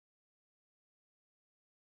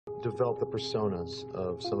develop the personas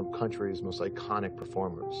of some of country's most iconic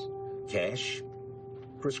performers. Cash,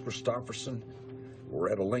 Chris Christopherson,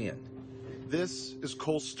 Loretta Lynn. This is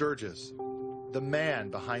Cole Sturgess, the man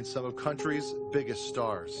behind some of country's biggest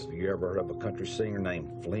stars. Have you ever heard of a country singer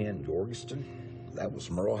named Flynn Jorgensen? That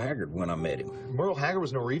was Merle Haggard when I met him. Merle Haggard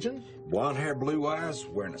was Norwegian? Blonde hair, blue eyes,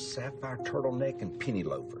 wearing a sapphire turtleneck and penny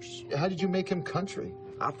loafers. How did you make him country?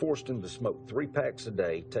 I forced him to smoke 3 packs a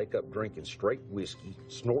day, take up drinking straight whiskey,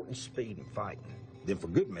 snorting speed, and fighting. Then for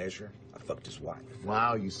good measure, I fucked his wife.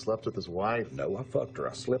 Wow, you slept with his wife? No, I fucked her.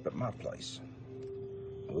 I slept at my place.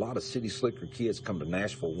 A lot of city slicker kids come to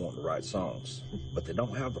Nashville wanting to write songs, but they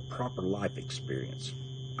don't have the proper life experience.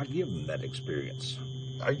 I give them that experience.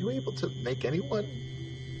 Are you able to make anyone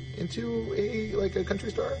into a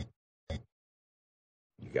country star?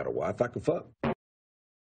 You got a wife I can fuck?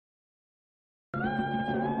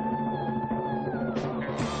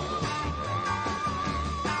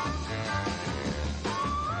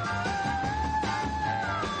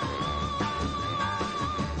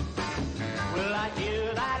 Will I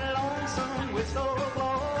hear that lonesome whistle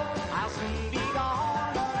blow? I'll soon be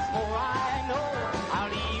gone, once more I know. I'll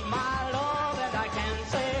leave my love and I can't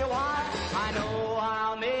say why. I know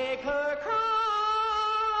I'll make her cry.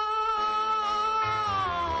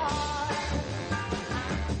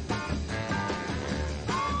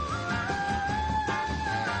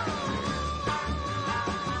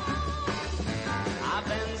 I've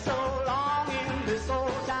been so long in this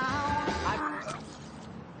old town.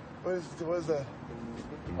 What is that?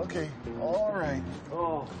 Okay, all right.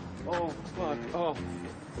 Oh, fuck. Oh,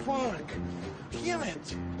 fuck. Damn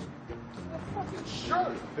it. Fucking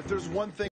shirt. If there's one thing